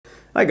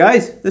Hi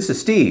guys, this is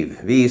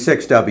Steve,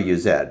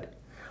 V6WZ.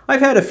 I've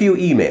had a few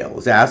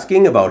emails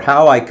asking about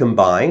how I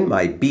combine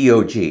my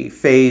BOG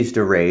phased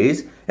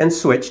arrays and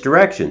switch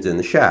directions in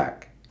the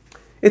shack.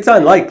 It's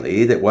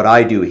unlikely that what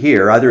I do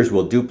here others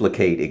will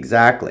duplicate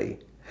exactly,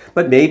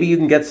 but maybe you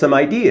can get some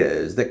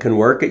ideas that can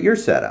work at your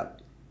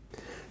setup.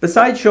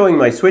 Besides showing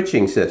my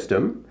switching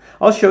system,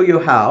 I'll show you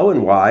how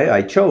and why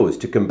I chose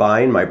to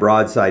combine my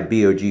broadside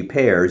BOG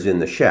pairs in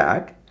the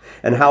shack,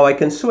 and how I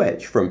can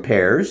switch from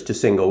pairs to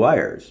single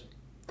wires.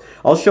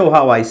 I'll show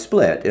how I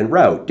split and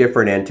route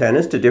different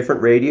antennas to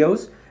different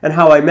radios, and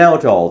how I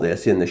mount all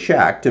this in the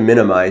shack to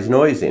minimize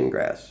noise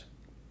ingress.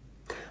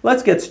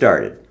 Let's get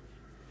started.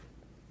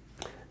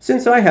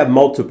 Since I have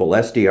multiple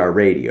SDR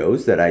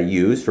radios that I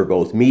use for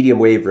both medium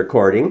wave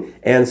recording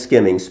and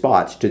skimming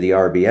spots to the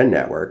RBN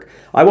network,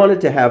 I wanted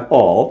to have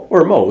all,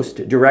 or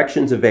most,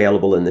 directions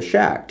available in the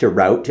shack to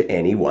route to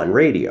any one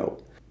radio.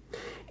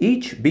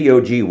 Each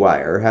BOG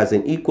wire has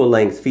an equal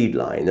length feed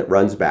line that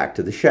runs back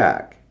to the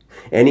shack.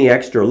 Any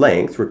extra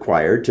length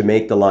required to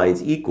make the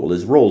lines equal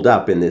is rolled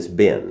up in this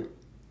bin.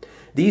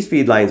 These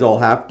feed lines all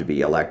have to be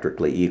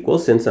electrically equal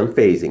since I'm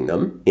phasing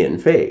them in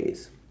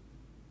phase.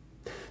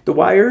 The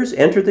wires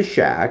enter the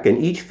shack and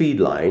each feed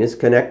line is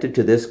connected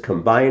to this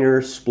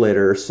combiner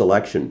splitter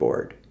selection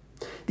board.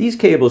 These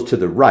cables to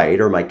the right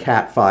are my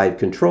Cat5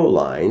 control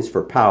lines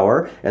for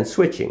power and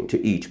switching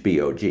to each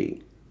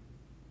BOG.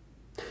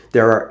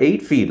 There are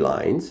 8 feed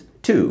lines,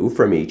 2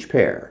 from each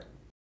pair.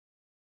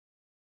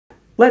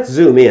 Let's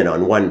zoom in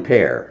on one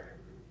pair.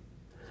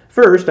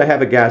 First, I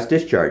have a gas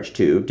discharge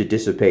tube to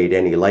dissipate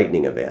any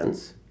lightning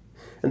events.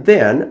 And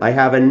then I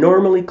have a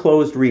normally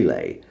closed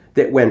relay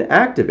that when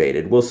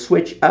activated will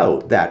switch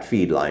out that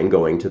feed line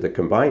going to the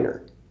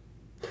combiner.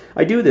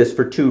 I do this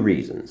for 2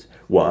 reasons.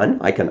 One,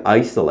 I can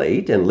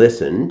isolate and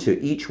listen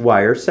to each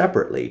wire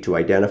separately to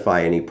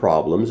identify any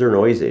problems or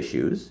noise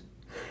issues.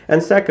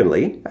 And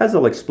secondly, as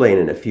I'll explain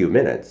in a few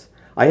minutes,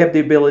 I have the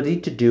ability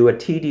to do a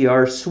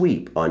TDR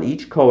sweep on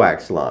each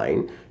coax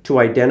line to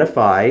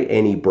identify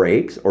any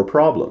breaks or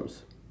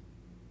problems.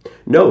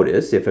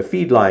 Notice if a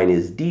feed line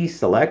is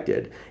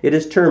deselected, it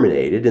is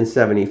terminated in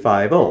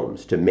 75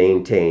 ohms to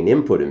maintain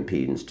input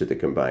impedance to the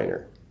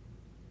combiner.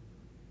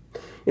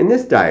 In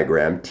this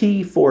diagram,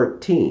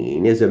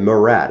 T14 is a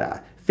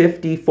Murata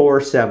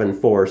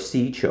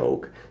 5474C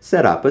choke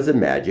set up as a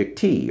magic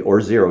T or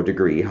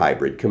 0-degree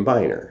hybrid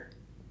combiner.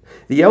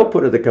 The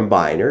output of the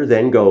combiner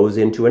then goes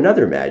into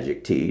another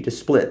magic T to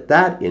split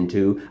that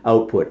into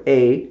output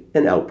A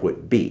and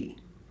output B.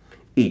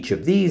 Each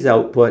of these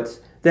outputs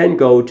then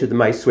go to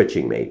my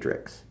switching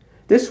matrix.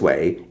 This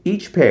way,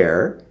 each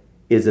pair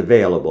is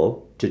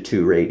available to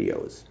 2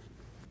 radios.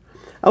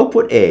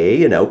 Output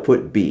A and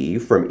output B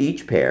from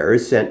each pair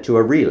is sent to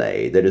a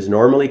relay that is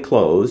normally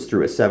closed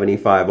through a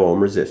 75 ohm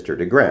resistor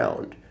to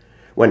ground.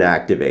 When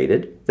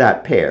activated,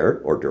 that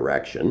pair, or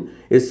direction,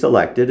 is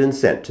selected and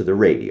sent to the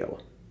radio.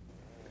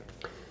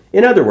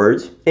 In other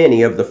words,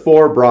 any of the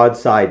 4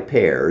 broadside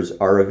pairs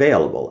are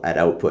available at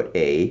output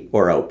A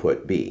or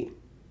output B.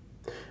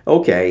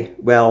 Okay,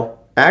 well,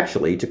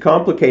 actually, to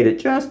complicate it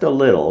just a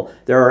little,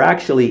 there are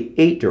actually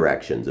 8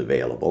 directions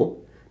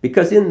available,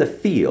 because in the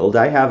field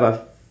I have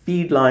a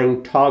feed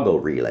line toggle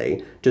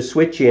relay to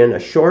switch in a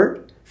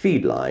short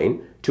feed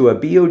line to a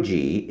BOG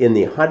in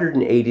the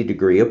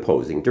 180-degree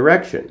opposing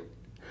direction.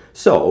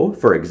 So,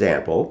 for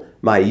example,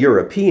 my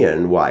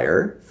European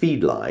wire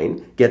feed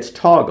line gets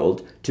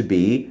toggled to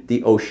be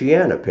the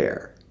Oceania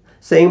pair.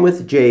 Same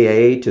with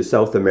JA to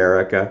South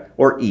America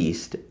or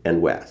East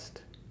and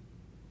West.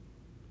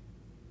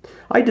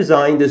 I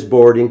designed this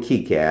board in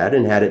KiCad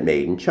and had it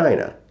made in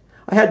China.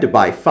 I had to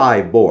buy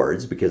 5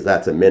 boards because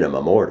that's a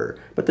minimum order,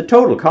 but the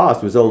total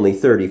cost was only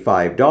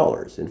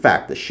 $35. In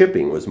fact, the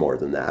shipping was more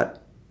than that.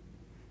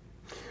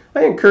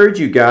 I encourage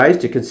you guys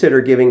to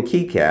consider giving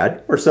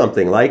KiCad, or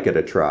something like it,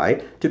 a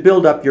try to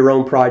build up your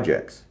own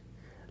projects.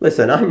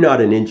 Listen, I'm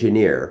not an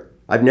engineer.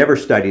 I've never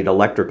studied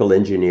electrical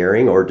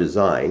engineering or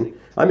design.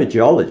 I'm a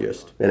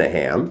geologist and a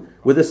ham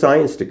with a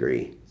science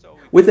degree.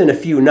 Within a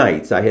few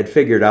nights, I had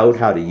figured out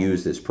how to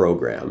use this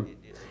program.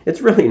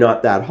 It's really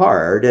not that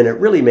hard, and it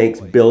really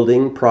makes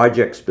building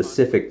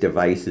project-specific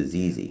devices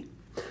easy.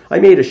 I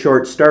made a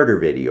short starter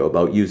video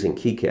about using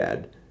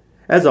KiCad.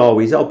 As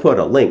always, I'll put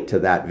a link to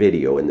that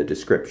video in the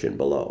description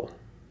below.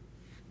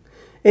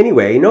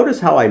 Anyway,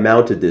 notice how I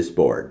mounted this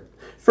board.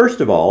 First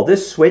of all,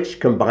 this switch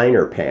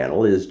combiner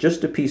panel is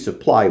just a piece of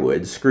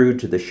plywood screwed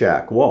to the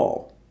shack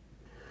wall.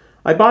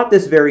 I bought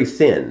this very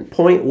thin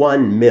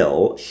 0.1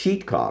 mil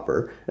sheet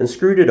copper and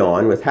screwed it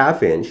on with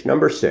 1/2-inch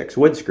No. 6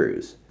 wood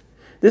screws.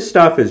 This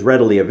stuff is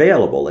readily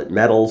available at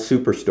metal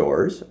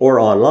superstores or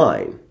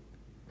online.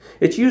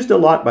 It's used a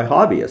lot by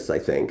hobbyists, I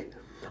think.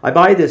 I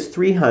buy this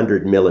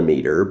 300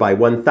 millimeter by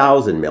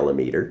 1000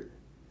 millimeter.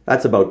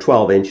 That's about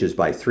 12 inches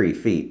by 3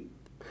 feet.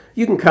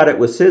 You can cut it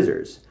with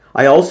scissors.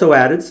 I also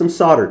added some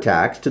solder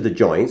tacks to the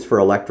joints for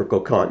electrical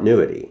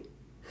continuity.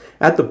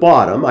 At the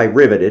bottom, I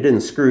riveted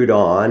and screwed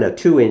on a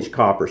 2-inch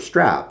copper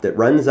strap that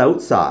runs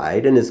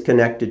outside and is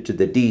connected to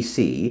the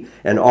DC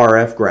and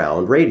RF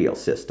ground radial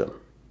system.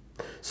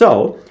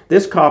 So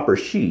this copper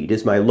sheet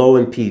is my low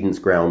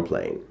impedance ground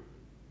plane.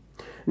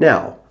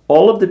 Now,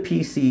 all of the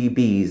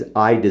PCBs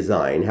I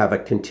design have a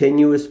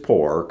continuous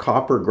pour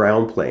copper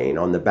ground plane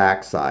on the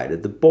back side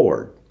of the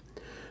board.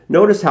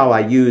 Notice how I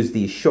use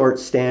these short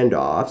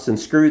standoffs and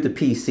screw the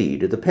PC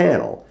to the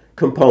panel,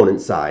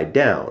 component side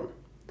down.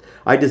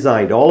 I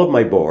designed all of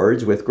my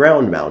boards with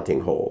ground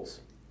mounting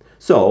holes.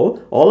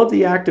 So, all of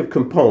the active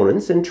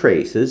components and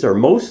traces are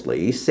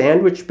mostly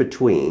sandwiched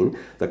between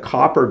the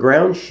copper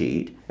ground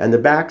sheet and the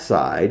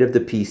backside of the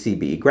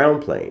PCB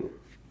ground plane.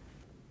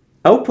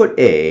 Output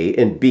A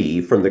and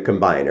B from the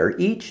combiner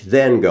each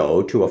then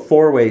go to a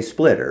four-way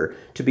splitter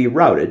to be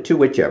routed to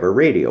whichever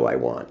radio I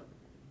want.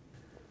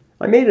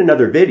 I made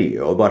another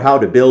video about how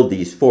to build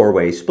these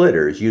four-way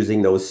splitters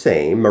using those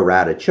same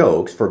Murata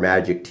chokes for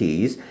magic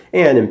tees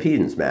and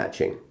impedance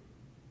matching.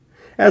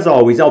 As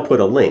always, I'll put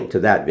a link to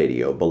that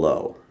video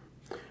below.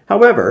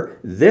 However,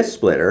 this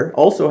splitter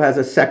also has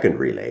a second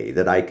relay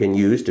that I can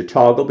use to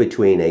toggle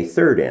between a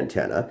third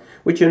antenna,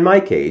 which in my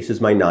case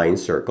is my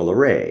 9-circle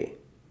array.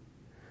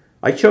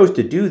 I chose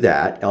to do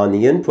that on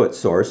the input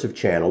source of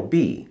channel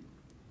B.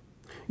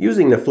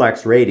 Using the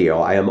flex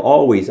radio, I am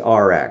always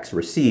RX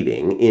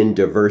receiving in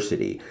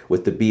diversity,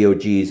 with the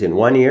BOGs in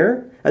one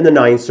ear and the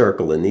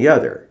 9-circle in the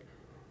other.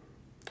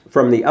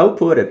 From the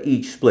output of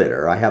each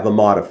splitter, I have a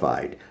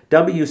modified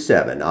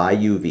W7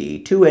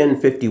 IUV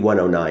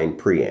 2N5109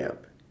 preamp.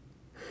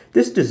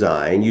 This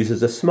design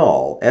uses a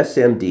small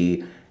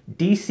SMD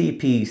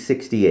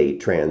DCP68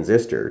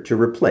 transistor to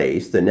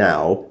replace the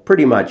now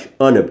pretty much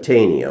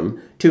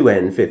unobtainium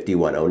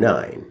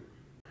 2N5109.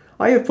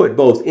 I have put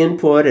both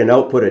input and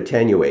output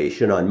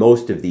attenuation on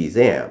most of these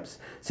amps,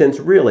 since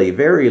really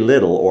very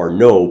little or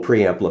no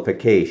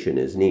preamplification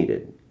is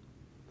needed.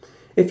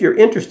 If you're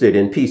interested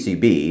in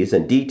PCBs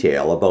and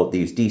detail about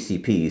these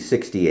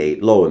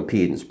DCP68 low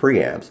impedance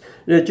preamps,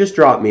 just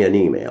drop me an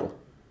email.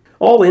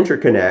 All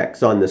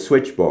interconnects on the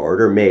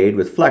switchboard are made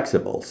with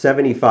flexible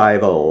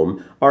 75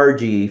 ohm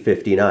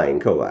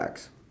RG59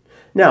 coax.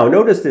 Now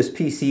notice this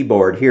PC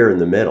board here in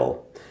the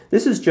middle.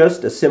 This is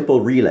just a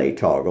simple relay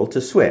toggle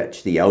to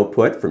switch the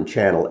output from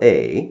channel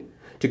A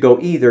to go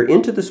either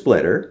into the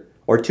splitter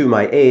or to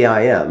my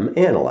AIM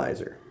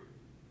analyzer.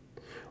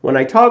 When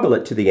I toggle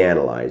it to the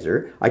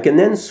analyzer, I can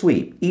then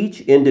sweep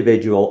each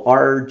individual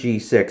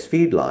RG6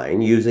 feed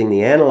line using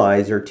the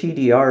analyzer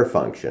TDR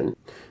function.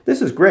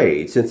 This is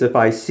great since if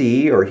I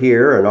see or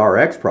hear an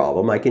RX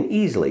problem, I can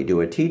easily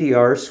do a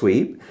TDR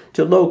sweep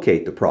to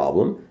locate the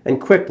problem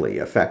and quickly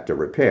effect a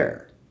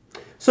repair.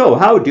 So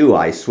how do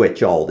I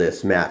switch all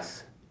this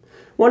mess?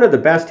 One of the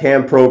best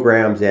ham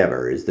programs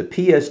ever is the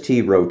PST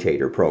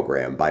Rotator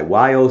program by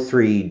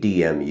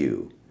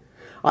YO3DMU.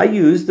 I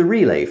use the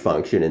relay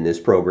function in this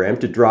program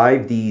to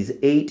drive these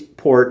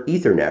 8-port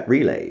Ethernet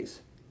relays.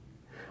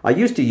 I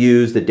used to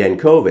use the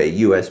Denkove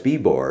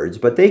USB boards,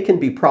 but they can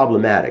be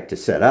problematic to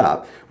set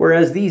up,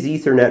 whereas these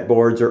Ethernet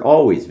boards are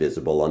always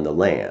visible on the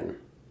LAN.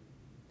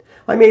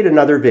 I made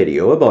another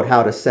video about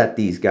how to set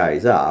these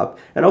guys up,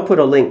 and I'll put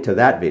a link to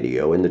that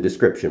video in the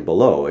description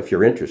below if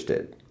you're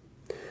interested.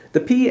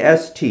 The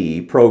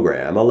PST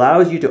program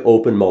allows you to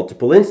open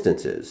multiple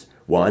instances,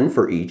 one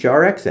for each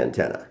RX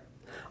antenna.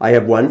 I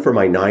have one for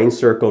my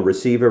 9-circle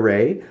receive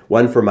array,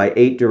 one for my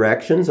 8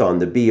 directions on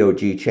the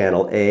BOG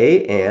channel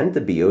A and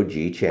the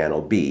BOG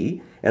channel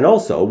B, and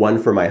also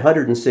one for my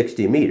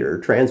 160-meter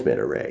transmit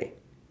array.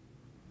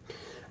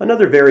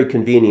 Another very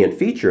convenient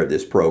feature of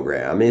this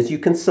program is you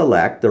can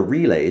select the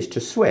relays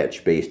to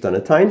switch based on a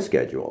time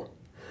schedule.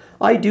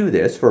 I do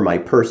this for my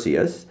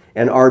Perseus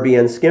and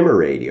RBN skimmer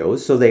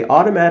radios so they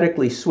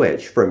automatically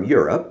switch from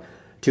Europe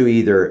to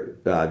either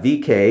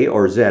VK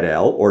or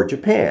ZL or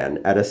Japan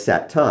at a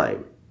set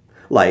time,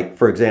 like,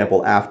 for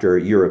example, after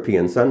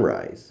European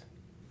sunrise.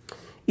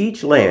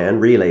 Each LAN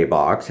relay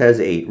box has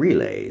 8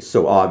 relays,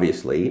 so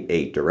obviously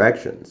 8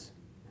 directions.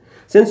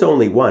 Since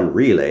only one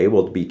relay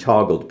will be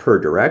toggled per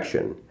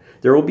direction,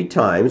 there will be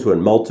times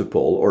when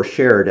multiple or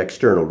shared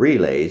external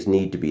relays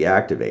need to be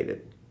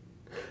activated.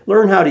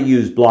 Learn how to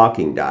use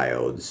blocking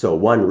diodes so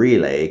one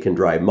relay can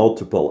drive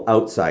multiple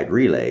outside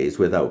relays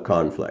without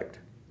conflict.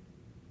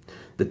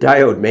 The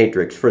diode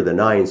matrix for the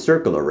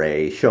 9-circle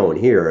array shown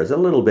here is a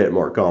little bit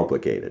more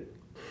complicated.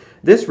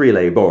 This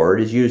relay board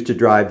is used to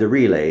drive the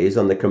relays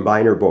on the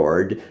combiner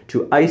board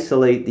to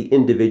isolate the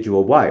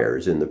individual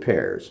wires in the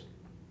pairs.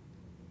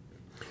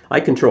 I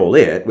control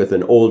it with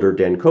an older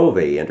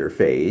Denkove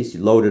interface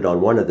loaded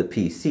on one of the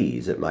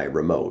PCs at my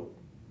remote.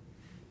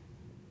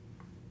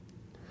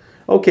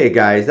 Okay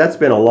guys, that's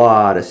been a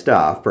lot of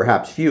stuff.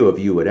 Perhaps few of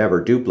you would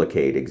ever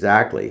duplicate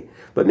exactly,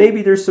 but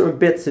maybe there's some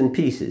bits and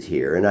pieces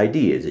here and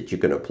ideas that you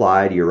can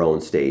apply to your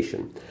own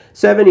station.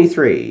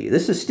 73,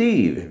 this is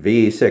Steve,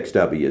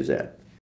 V6WZ.